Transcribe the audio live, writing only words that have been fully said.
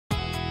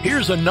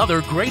Here's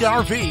another great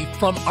RV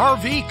from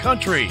RV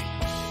Country.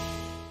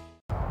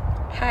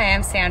 Hi,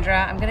 I'm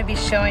Sandra. I'm going to be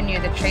showing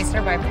you the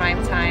Tracer by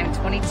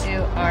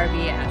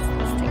Time-Tracer-22RBS.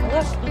 Let's take a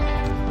look.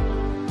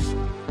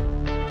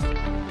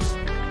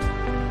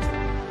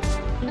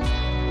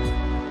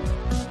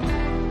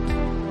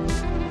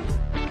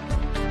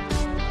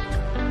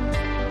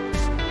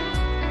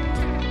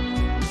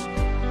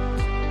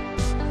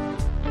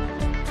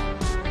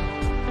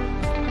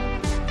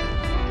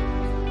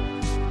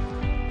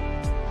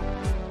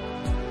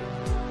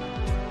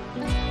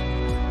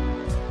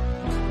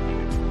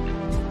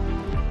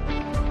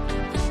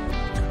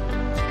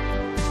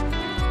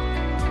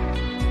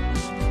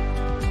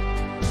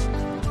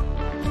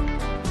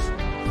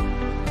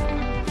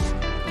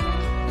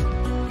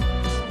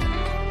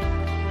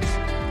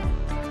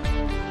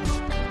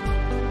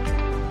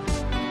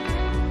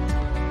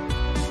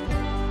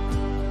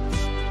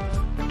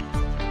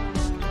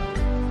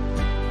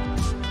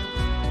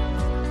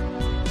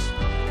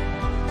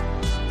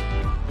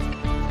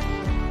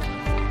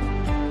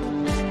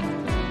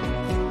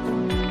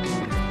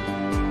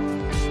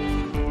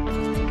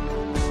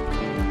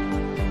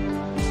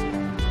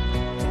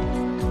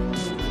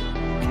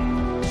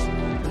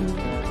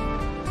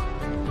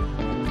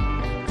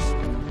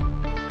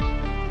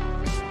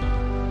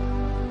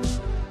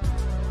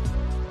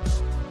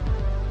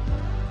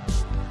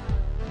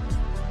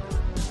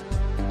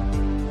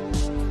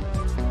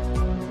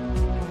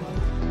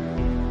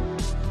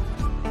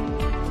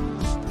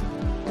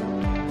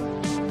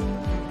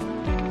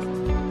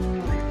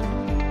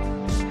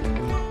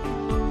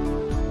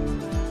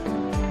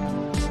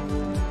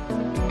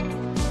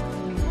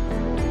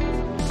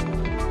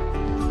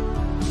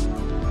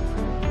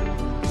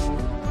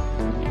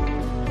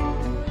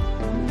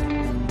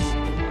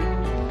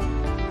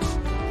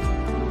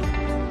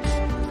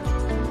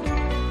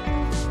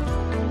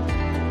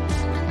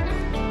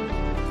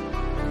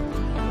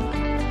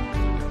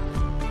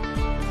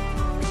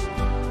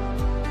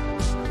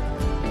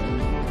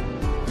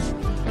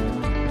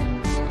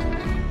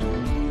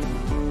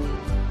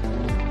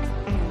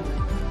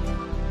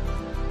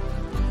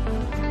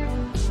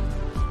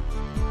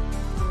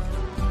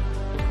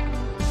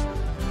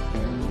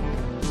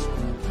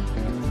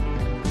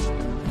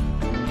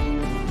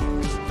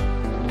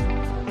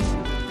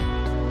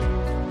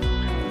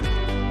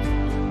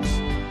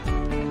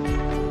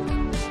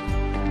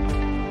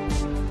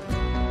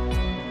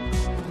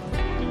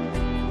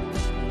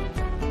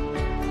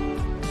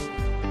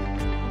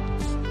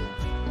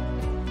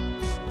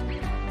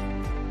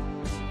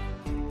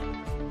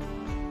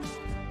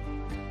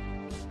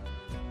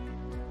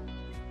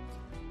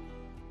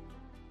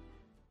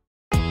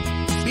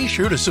 Be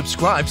sure to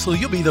subscribe so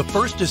you'll be the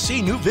first to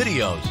see new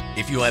videos.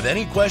 If you have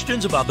any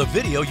questions about the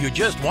video you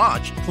just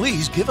watched,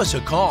 please give us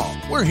a call.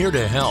 We're here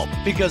to help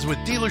because with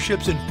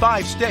dealerships in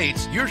 5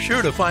 states, you're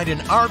sure to find an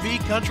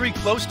RV Country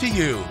close to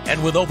you.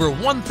 And with over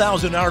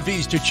 1,000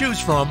 RVs to choose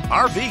from,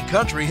 RV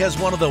Country has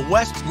one of the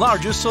West's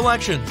largest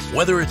selections.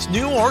 Whether it's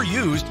new or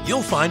used,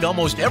 you'll find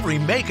almost every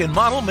make and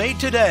model made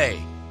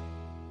today.